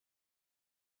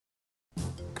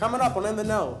Coming up on In the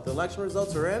Know, the election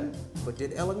results are in, but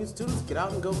did LMU students get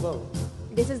out and go vote?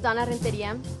 This is Donna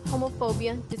Renteria.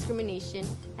 Homophobia, discrimination,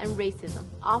 and racism,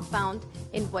 all found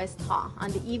in West Hall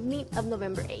on the evening of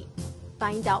November 8th.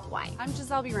 Find out why. I'm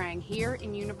Giselle Burang here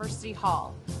in University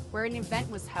Hall, where an event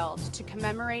was held to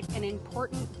commemorate an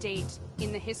important date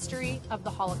in the history of the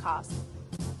Holocaust.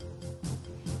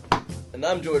 And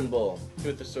I'm Jordan Bull, here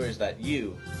with the stories that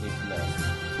you need to know.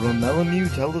 From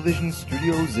LMU Television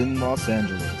Studios in Los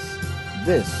Angeles,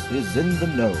 this is In the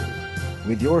Know,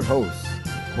 with your hosts,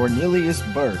 Cornelius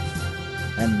Burke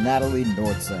and Natalie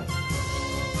Nordseth.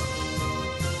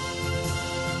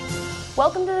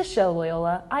 Welcome to the show,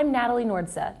 Loyola. I'm Natalie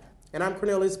Nordseth. And I'm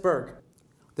Cornelius Burke.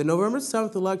 The November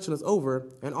 7th election is over,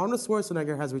 and Arnold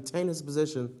Schwarzenegger has retained his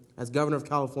position as governor of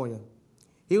California.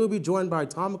 He will be joined by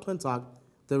Tom McClintock,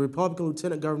 the Republican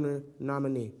lieutenant governor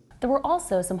nominee. There were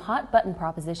also some hot-button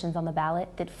propositions on the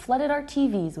ballot that flooded our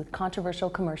TVs with controversial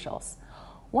commercials.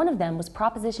 One of them was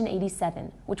Proposition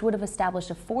 87, which would have established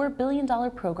a $4 billion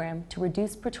program to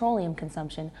reduce petroleum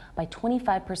consumption by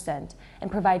 25% and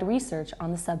provide research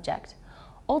on the subject.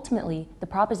 Ultimately, the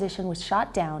proposition was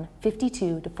shot down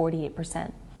 52 to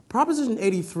 48%. Proposition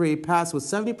 83 passed with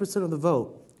 70% of the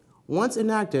vote. Once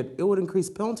enacted, it would increase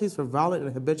penalties for violent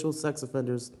and habitual sex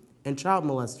offenders and child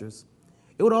molesters.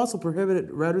 It would also prohibit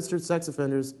registered sex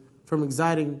offenders from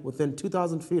residing within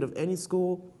 2,000 feet of any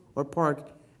school or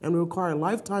park and require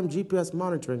lifetime GPS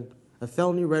monitoring of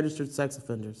felony registered sex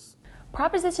offenders.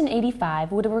 Proposition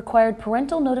 85 would have required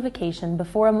parental notification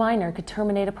before a minor could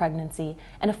terminate a pregnancy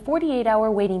and a 48-hour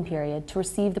waiting period to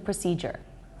receive the procedure.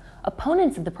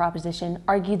 Opponents of the proposition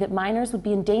argued that minors would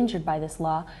be endangered by this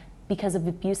law because of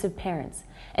abusive parents,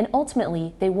 and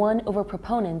ultimately they won over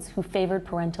proponents who favored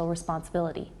parental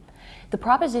responsibility. The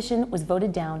proposition was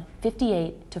voted down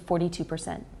 58 to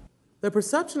 42%. The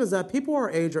perception is that people our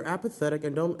age are apathetic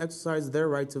and don't exercise their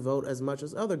right to vote as much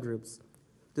as other groups.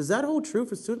 Does that hold true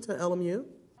for students at LMU?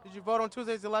 Did you vote on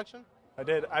Tuesday's election? I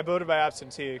did. I voted by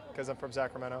absentee because I'm from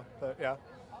Sacramento, but yeah.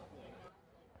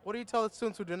 What do you tell the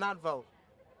students who did not vote?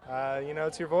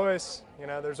 It's your voice.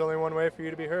 There's only one way for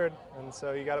you to be heard, and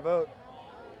so you got to vote.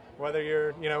 Whether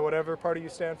you're, whatever party you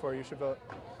stand for, you should vote.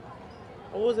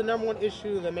 What was the number one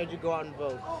issue that made you go out and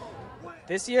vote?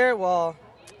 This year, well,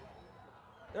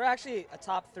 there are actually a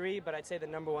top three, but I'd say the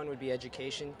number one would be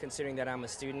education, considering that I'm a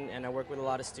student and I work with a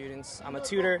lot of students. I'm a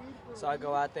tutor, so I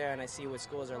go out there and I see what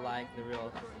schools are like.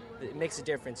 It makes a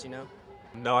difference,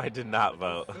 No, I did not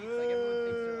vote.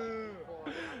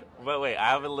 But wait, I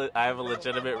have a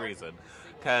legitimate reason,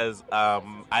 because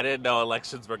I didn't know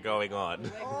elections were going on.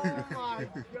 Oh my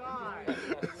God!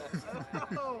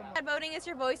 Voting is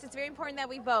your voice. It's very important that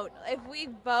we vote. If we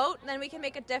vote, then we can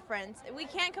make a difference. We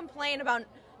can't complain about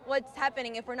what's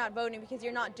happening if we're not voting because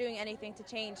you're not doing anything to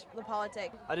change the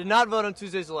politics. I did not vote on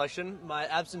Tuesday's election. My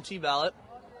absentee ballot,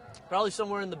 probably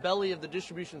somewhere in the belly of the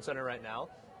distribution center right now.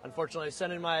 Unfortunately, I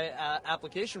sent in my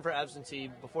application for absentee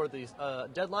before the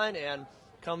deadline, and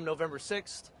come November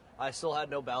 6th, I still had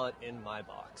no ballot in my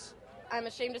box. I'm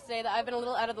ashamed to say that I've been a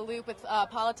little out of the loop with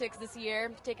politics this year,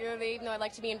 particularly, even though I'd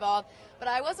like to be involved. But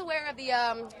I was aware of the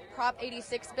Prop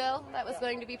 86 bill that was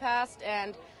going to be passed,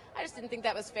 and I just didn't think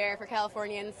that was fair for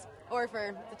Californians or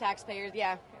for the taxpayers.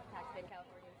 Yeah, taxpaying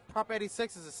Californians. Prop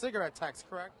 86 is a cigarette tax,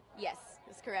 correct? Yes,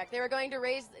 that's correct. They were going to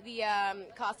raise the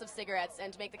cost of cigarettes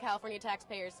and to make the California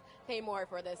taxpayers pay more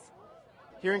for this.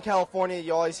 Here in California,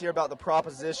 you always hear about the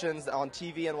propositions on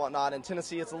TV and whatnot. In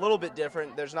Tennessee, it's a little bit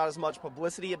different. There's not as much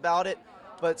publicity about it,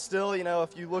 but still,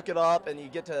 if you look it up and you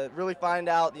get to really find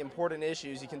out the important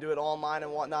issues, you can do it online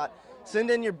and whatnot. Send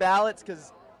in your ballots,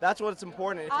 because that's what's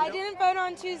important. I didn't vote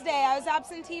on Tuesday. I was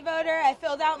absentee voter. I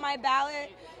filled out my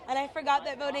ballot, and I forgot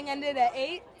that voting ended at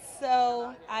 8,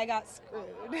 so I got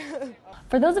screwed.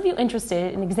 For those of you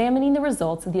interested in examining the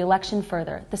results of the election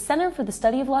further, the Center for the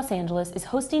Study of Los Angeles is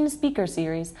hosting a speaker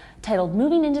series titled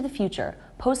Moving into the Future,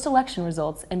 Post-Election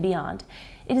Results and Beyond.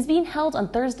 It is being held on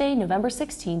Thursday, November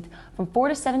 16th from 4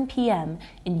 to 7 p.m.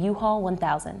 in U-Hall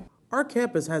 1000. Our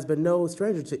campus has been no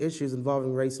stranger to issues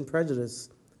involving race and prejudice.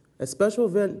 A special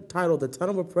event titled The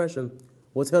Tunnel of Oppression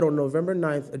was held on November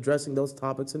 9th addressing those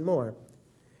topics and more.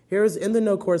 Here is In the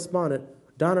Know correspondent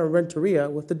Donna Renteria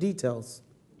with the details.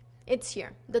 It's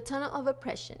here, the Tunnel of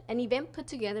Oppression, an event put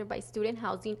together by Student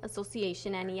Housing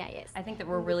Association and EIS. I think that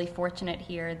we're really fortunate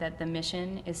here that the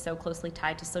mission is so closely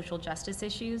tied to social justice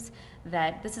issues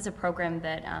that this is a program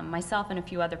that myself and a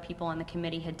few other people on the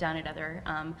committee had done at other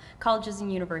colleges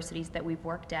and universities that we've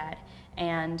worked at.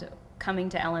 And coming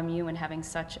to LMU and having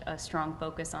such a strong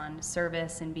focus on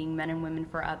service and being men and women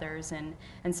for others and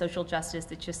social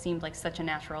justice, it just seemed like such a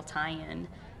natural tie-in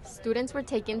Students were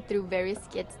taken through various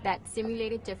skits that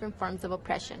simulated different forms of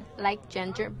oppression, like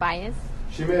gender bias.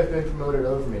 She may have been promoted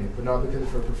over me, but not because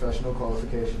of her professional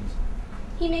qualifications.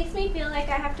 He makes me feel like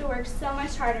I have to work so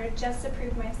much harder just to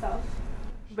prove myself.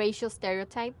 Racial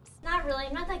stereotypes. Not really,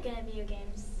 I'm not that good at video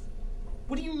games.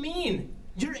 What do you mean?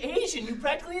 You're Asian. You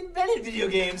practically invented video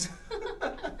games.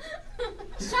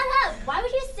 Shut up! Why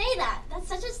would you say that? That's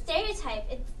such a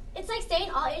stereotype. It's like saying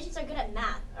all Asians are good at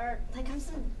math, or like I'm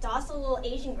some docile little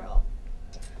Asian girl.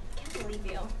 Can't believe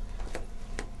you.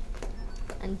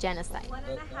 And genocide.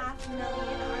 1.5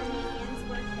 million Armenians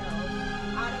were killed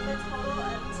out of a total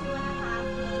of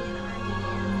 2.5 million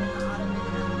Armenians in the Ottoman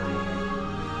Empire.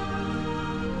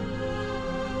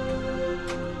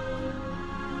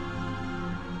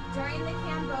 During the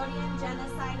Cambodian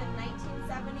genocide of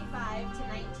 1975 to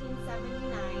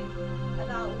 1979,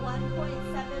 about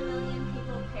 1.7 million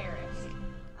people perished.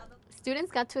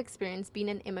 Students got to experience being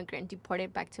an immigrant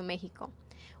deported back to Mexico,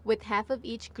 with half of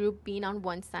each group being on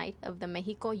one side of the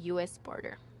Mexico-U.S.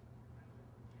 border.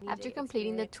 After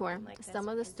completing the tour, some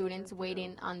of the students weighed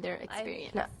in on their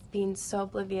experience. Being so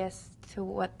oblivious to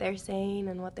what they're saying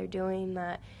and what they're doing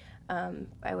that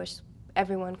I wish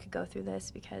everyone could go through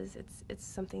this, because it's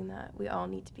something that we all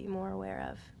need to be more aware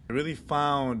of. I really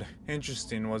found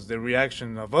interesting was the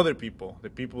reaction of other people, the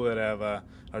people that are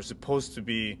supposed to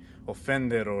be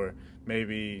offended or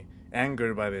maybe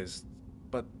angered by this,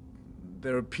 but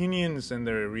their opinions and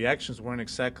their reactions weren't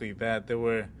exactly that. There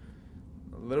were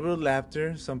a little bit of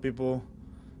laughter. Some people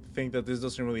think that this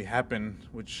doesn't really happen,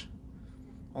 which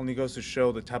only goes to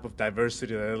show the type of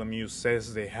diversity that LMU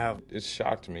says they have. It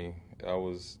shocked me. I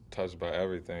was touched by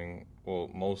everything,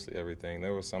 well, mostly everything.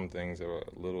 There were some things that were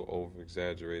a little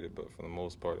over-exaggerated, but for the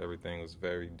most part, everything was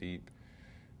very deep.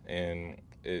 And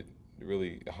it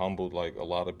really humbled, like, a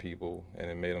lot of people,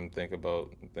 and it made them think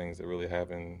about things that really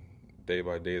happen day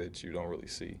by day that you don't really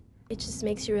see. It just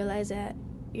makes you realize that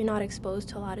you're not exposed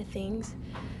to a lot of things.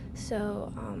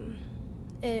 So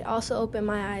it also opened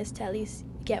my eyes to at least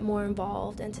get more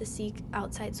involved and to seek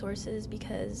outside sources,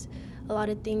 because a lot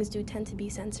of things do tend to be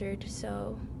censored,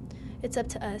 so it's up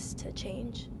to us to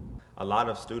change. A lot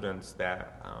of students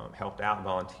that helped out and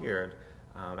volunteered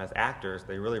as actors,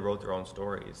 they really wrote their own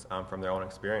stories from their own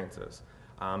experiences.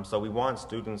 So we want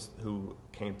students who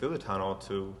came through the tunnel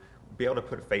to be able to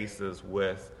put faces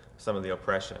with some of the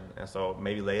oppression. And so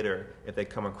maybe later, if they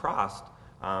come across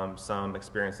some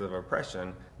experiences of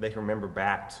oppression, they can remember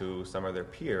back to some of their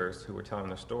peers who were telling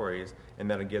their stories, and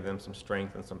that'll give them some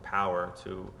strength and some power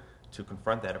to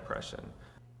confront that oppression.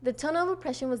 The Tunnel of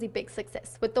Oppression was a big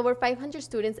success, with over 500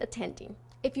 students attending.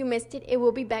 If you missed it, it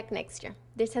will be back next year.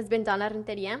 This has been Donna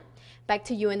Renteria. Back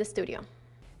to you in the studio.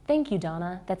 Thank you,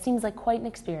 Donna. That seems like quite an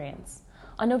experience.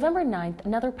 On November 9th,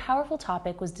 another powerful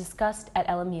topic was discussed at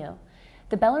LMU.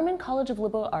 The Bellarmine College of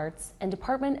Liberal Arts and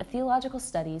Department of Theological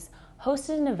Studies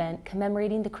hosted an event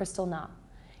commemorating the Crystal Knot.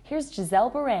 Here's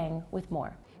Giselle Barang with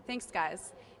more. Thanks,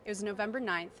 guys. It was November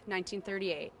 9th,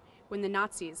 1938, when the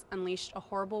Nazis unleashed a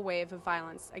horrible wave of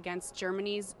violence against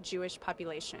Germany's Jewish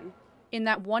population. In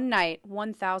that one night,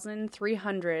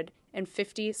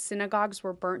 1,350 synagogues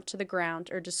were burnt to the ground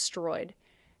or destroyed.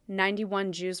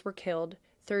 91 Jews were killed,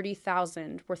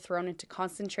 30,000 were thrown into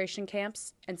concentration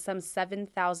camps, and some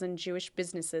 7,000 Jewish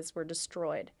businesses were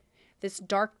destroyed. This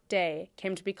dark day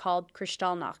came to be called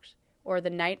Kristallnacht, or the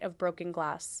Night of Broken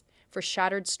Glass, for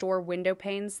shattered store window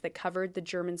panes that covered the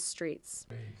German streets.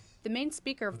 The main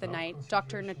speaker of the night,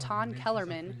 Dr. Natan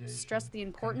Kellerman, stressed the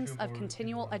importance of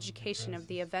continual education of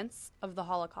the events of the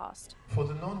Holocaust. For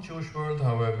the non-Jewish world,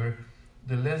 however,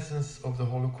 the lessons of the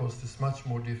Holocaust is much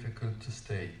more difficult to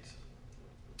state.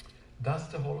 Does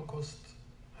the Holocaust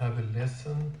have a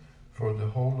lesson for the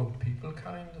whole of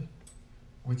peoplekind,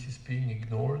 which is being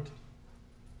ignored?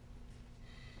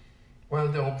 Well,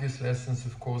 the obvious lessons,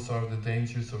 of course, are the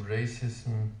dangers of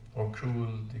racism, of cruel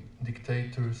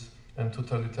dictators, and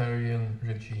totalitarian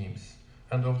regimes,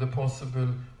 and of the possible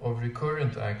of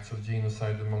recurrent acts of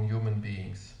genocide among human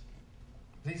beings.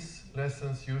 These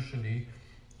lessons usually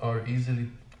are easily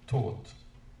taught,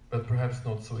 but perhaps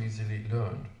not so easily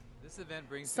learned.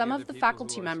 Some of the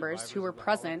faculty members who were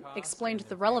present explained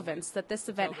the relevance that this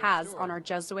event has on our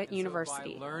Jesuit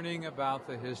university. By learning about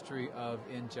the history of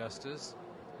injustice,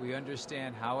 we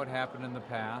understand how it happened in the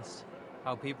past,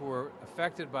 how people were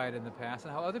affected by it in the past,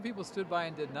 and how other people stood by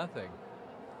and did nothing.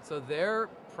 So their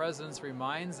presence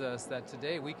reminds us that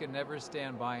today we can never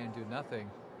stand by and do nothing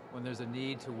when there's a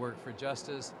need to work for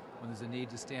justice, when there's a need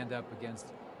to stand up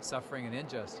against suffering and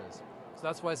injustice. So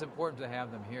that's why it's important to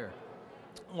have them here.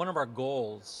 One of our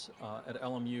goals at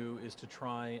LMU is to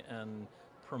try and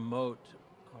promote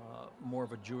more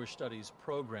of a Jewish studies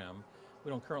program. We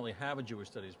don't currently have a Jewish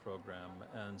studies program,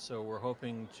 and so we're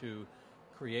hoping to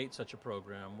create such a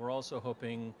program. We're also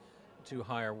hoping to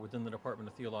hire within the Department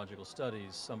of Theological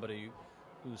Studies somebody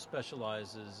who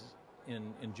specializes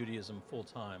in Judaism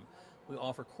full-time. We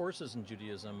offer courses in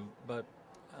Judaism, but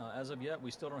as of yet,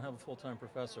 we still don't have a full-time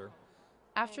professor.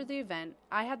 After the event,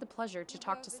 I had the pleasure to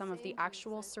talk to some of the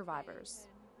actual survivors.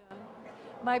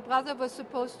 My brother was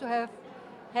supposed to have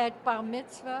had bar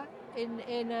mitzvah.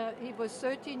 He was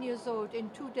 13 years old in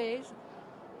 2 days.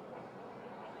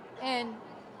 And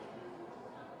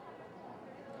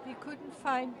we couldn't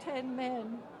find 10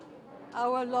 men.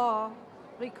 Our law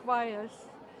requires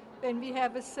when we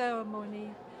have a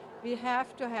ceremony, we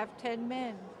have to have 10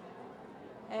 men.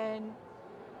 And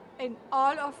in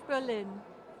all of Berlin,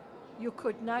 you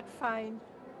could not find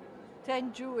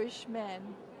 10 Jewish men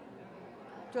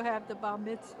to have the bar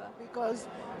mitzvah. Because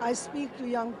I speak to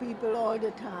young people all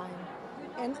the time.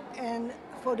 And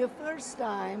for the first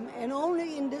time, and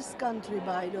only in this country,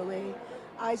 by the way,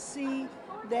 I see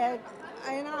that,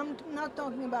 and I'm not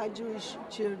talking about Jewish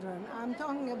children, I'm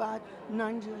talking about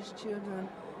non-Jewish children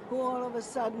who all of a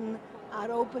sudden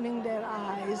are opening their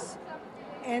eyes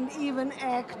and even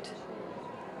act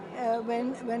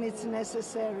when it's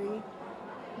necessary.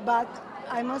 But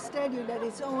I must tell you that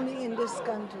it's only in this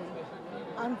country.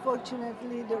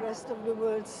 Unfortunately, the rest of the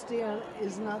world still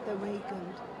is not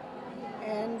awakened.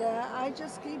 And I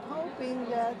just keep hoping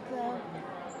that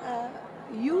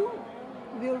you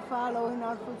will follow in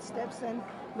our footsteps, and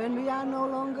when we are no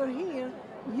longer here,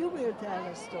 you will tell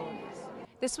us stories.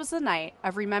 This was a night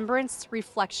of remembrance,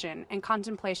 reflection, and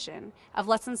contemplation of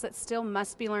lessons that still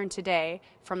must be learned today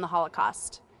from the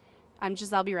Holocaust. I'm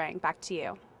Giselle Burang. Back to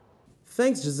you.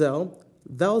 Thanks, Giselle.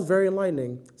 That was very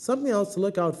enlightening. Something else to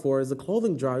look out for is a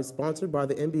clothing drive sponsored by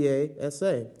the NBA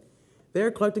SA. They are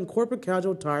collecting corporate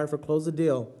casual attire for Close the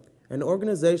Deal, an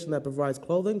organization that provides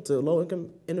clothing to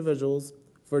low-income individuals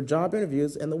for job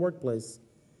interviews and the workplace.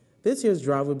 This year's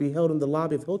drive will be held in the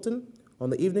lobby of Hilton on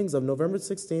the evenings of November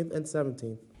 16th and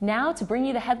 17th. Now, to bring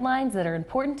you the headlines that are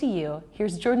important to you,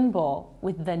 here's Jordan Bull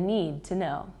with The Need to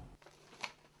Know.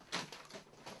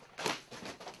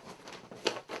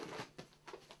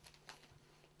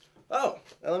 Oh,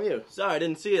 LMU. Sorry, I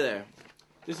didn't see you there.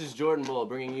 This is Jordan Bull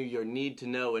bringing you your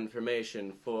need-to-know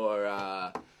information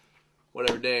for,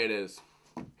 whatever day it is.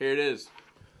 Here it is.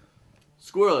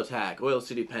 Squirrel attack, Oil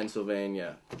City,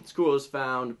 Pennsylvania. Squirrel was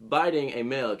found biting a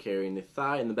male carrying the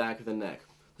thigh and the back of the neck.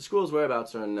 The squirrel's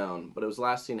whereabouts are unknown, but it was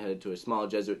last seen headed to a small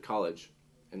Jesuit college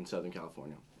in Southern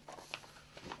California.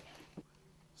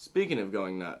 Speaking of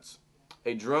going nuts,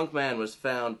 a drunk man was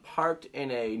found parked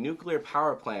in a nuclear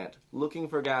power plant looking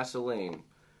for gasoline.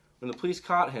 When the police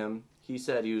caught him, he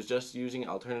said he was just using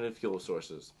alternative fuel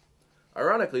sources.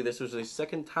 Ironically, this was the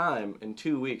second time in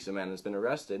 2 weeks a man has been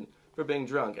arrested for being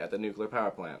drunk at the nuclear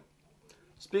power plant.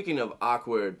 Speaking of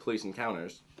awkward police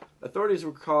encounters, authorities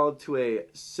were called to a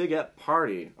cigarette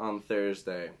party on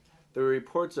Thursday. There were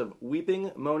reports of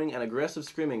weeping, moaning, and aggressive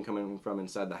screaming coming from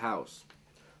inside the house.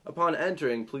 Upon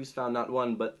entering, police found not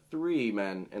one but 3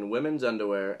 men in women's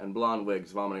underwear and blonde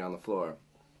wigs vomiting on the floor.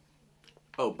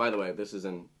 Oh, by the way, this is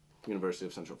in University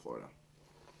of Central Florida.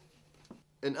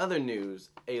 In other news,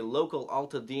 a local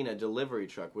Altadena delivery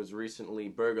truck was recently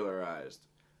burglarized,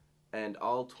 and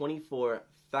all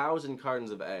 24,000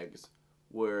 cartons of eggs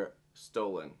were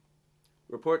stolen.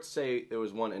 Reports say there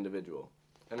was 1 individual.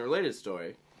 In a related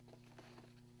story,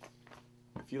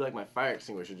 if you like my fire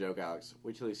extinguisher joke, Alex,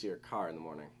 wait till you see your car in the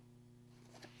morning.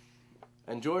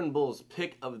 And Jordan Bull's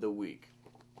pick of the week.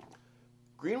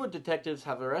 Greenwood detectives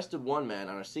have arrested 1 man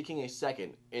and are seeking a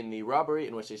second in the robbery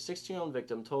in which a 16-year-old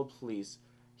victim told police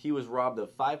he was robbed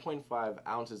of 5.5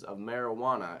 ounces of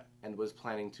marijuana and was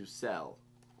planning to sell.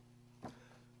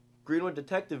 Greenwood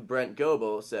detective Brent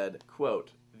Goebel said,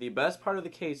 quote, "The best part of the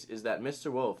case is that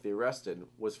Mr. Wolf, the arrested,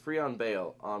 was free on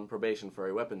bail on probation for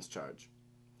a weapons charge.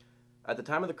 At the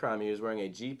time of the crime, he was wearing a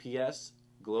GPS,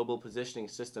 Global Positioning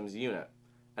Systems unit,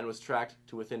 and was tracked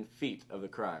to within feet of the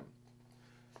crime."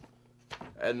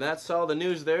 And that's all the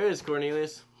news there is,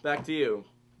 Cornelius. Back to you.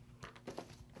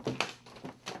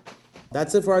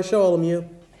 That's it for our show, LMU.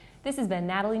 This has been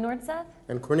Natalie Nordseth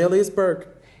And Cornelius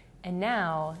Burke. And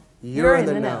now, you're in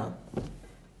the know.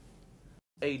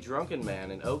 A drunken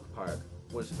man in Oak Park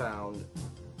was found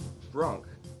drunk.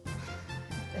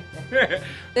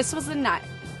 This was a night.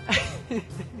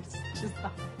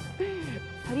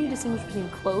 How do you distinguish between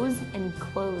clothes and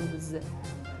clothes?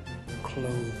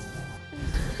 Clothes.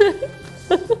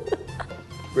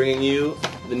 Bringing you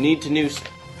the need to know. It's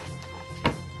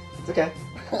okay.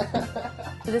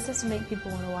 So this has to make people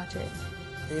want to watch it.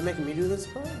 Are you making me do this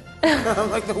part? I'm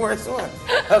like the worst one.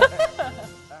 Okay.